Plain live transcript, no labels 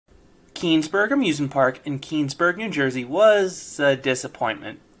Keansburg Amusement Park in Keansburg, New Jersey was a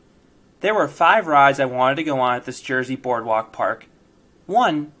disappointment. There were 5 rides I wanted to go on at this Jersey Boardwalk park.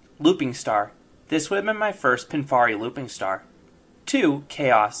 1. Looping Star. This would have been my first Pinfari Looping Star. 2.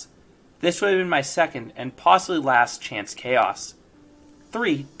 Chaos. This would have been my second and possibly last chance Chaos.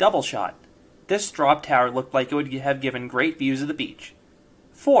 3. Double Shot. This drop tower looked like it would have given great views of the beach.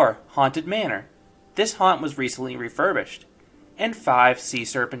 4. Haunted Manor. This haunt was recently refurbished. And 5. Sea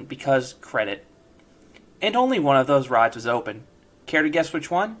Serpent because credit. And only one of those rides was open. Care to guess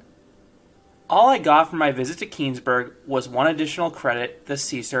which one? All I got from my visit to Keansburg was 1 additional credit, the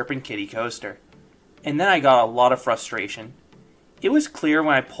Sea Serpent Kiddie Coaster. And then I got a lot of frustration. It was clear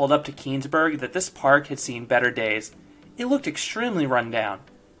when I pulled up to Keansburg that this park had seen better days. It looked extremely run down.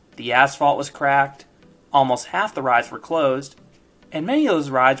 The asphalt was cracked, almost half the rides were closed, and many of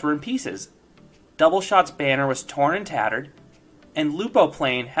those rides were in pieces. Double Shot's banner was torn and tattered, and Lupo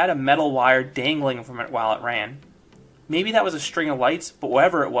Plane had a metal wire dangling from it while it ran. Maybe that was a string of lights, but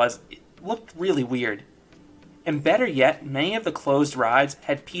whatever it was, it looked really weird. And better yet, many of the closed rides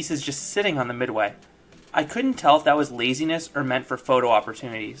had pieces just sitting on the midway. I couldn't tell if that was laziness or meant for photo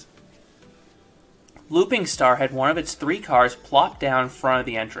opportunities. Looping Star had one of its 3 cars plopped down in front of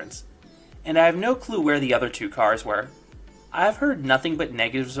the entrance, and I have no clue where the other 2 cars were. I have heard nothing but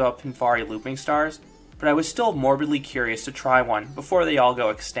negatives about Pinfari Looping Stars, but I was still morbidly curious to try one before they all go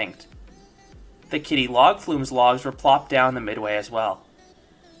extinct. The Kitty Log Flume's logs were plopped down the midway as well.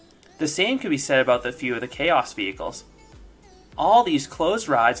 The same could be said about the few of the Chaos vehicles. All these closed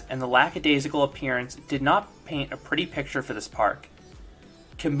rides and the lackadaisical appearance did not paint a pretty picture for this park.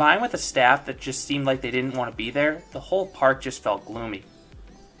 Combined with a staff that just seemed like they didn't want to be there, the whole park just felt gloomy.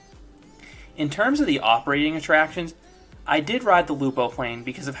 In terms of the operating attractions, I did ride the Lupo Plane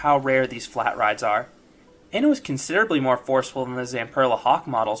because of how rare these flat rides are, and it was considerably more forceful than the Zamperla Hawk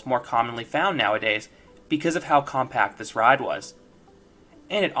models more commonly found nowadays because of how compact this ride was.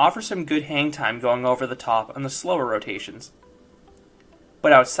 And it offers some good hang time going over the top on the slower rotations.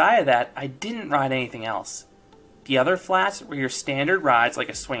 But outside of that, I didn't ride anything else. The other flats were your standard rides like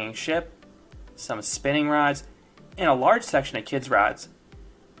a swinging ship, some spinning rides, and a large section of kids' rides.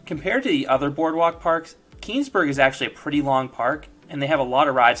 Compared to the other boardwalk parks, Keansburg is actually a pretty long park, and they have a lot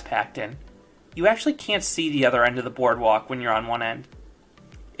of rides packed in. You actually can't see the other end of the boardwalk when you're on one end.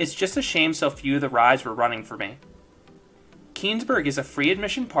 It's just a shame so few of the rides were running for me. Keansburg is a free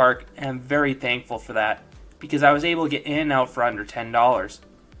admission park, and I'm very thankful for that, because I was able to get in and out for under $10.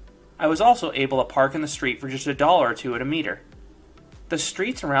 I was also able to park in the street for just $1 or $2 at a meter. The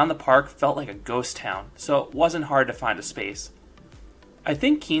streets around the park felt like a ghost town, so it wasn't hard to find a space. I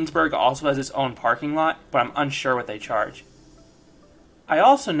think Keansburg also has its own parking lot, but I'm unsure what they charge. I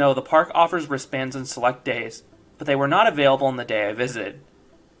also know the park offers wristbands on select days, but they were not available on the day I visited.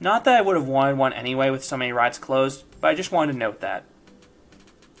 Not that I would have wanted one anyway with so many rides closed, but I just wanted to note that.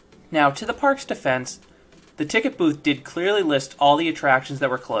 Now, to the park's defense, the ticket booth did clearly list all the attractions that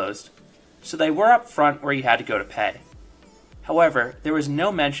were closed, so they were up front where you had to go to pay. However, there was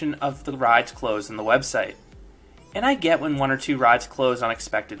no mention of the rides closed on the website. And I get when 1 or 2 rides close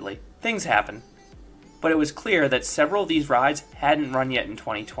unexpectedly. Things happen. But it was clear that several of these rides hadn't run yet in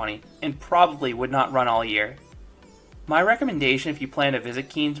 2020, and probably would not run all year. My recommendation if you plan to visit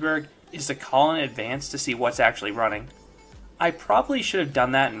Keansburg is to call in advance to see what's actually running. I probably should have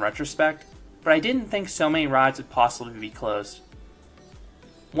done that in retrospect, but I didn't think so many rides would possibly be closed.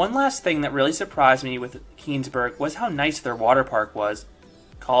 One last thing that really surprised me with Keansburg was how nice their water park was,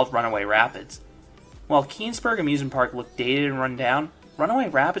 called Runaway Rapids. While Keansburg Amusement Park looked dated and run down, Runaway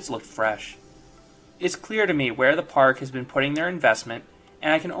Rapids looked fresh. It's clear to me where the park has been putting their investment,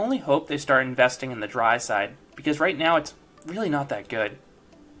 and I can only hope they start investing in the dry side, because right now it's really not that good.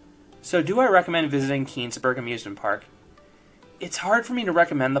 So do I recommend visiting Keansburg Amusement Park? It's hard for me to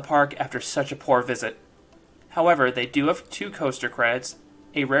recommend the park after such a poor visit. However, they do have 2 coaster credits,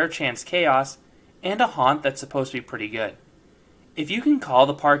 a rare chance Chaos, and a haunt that's supposed to be pretty good. If you can call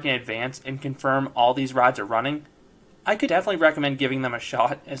the park in advance and confirm all these rides are running, I could definitely recommend giving them a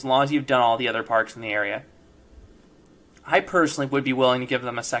shot as long as you've done all the other parks in the area. I personally would be willing to give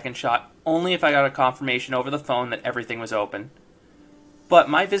them a second shot, only if I got a confirmation over the phone that everything was open. But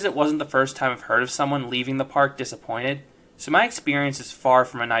my visit wasn't the first time I've heard of someone leaving the park disappointed, so my experience is far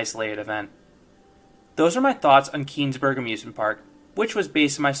from an isolated event. Those are my thoughts on Keansburg Amusement Park, which was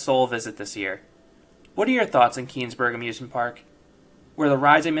based on my sole visit this year. What are your thoughts on Keansburg Amusement Park? Were the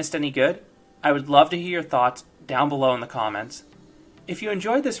rides I missed any good? I would love to hear your thoughts down below in the comments. If you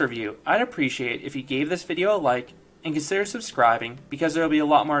enjoyed this review, I'd appreciate if you gave this video a like and consider subscribing because there will be a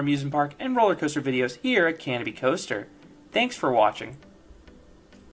lot more amusement park and roller coaster videos here at Canopy Coaster. Thanks for watching.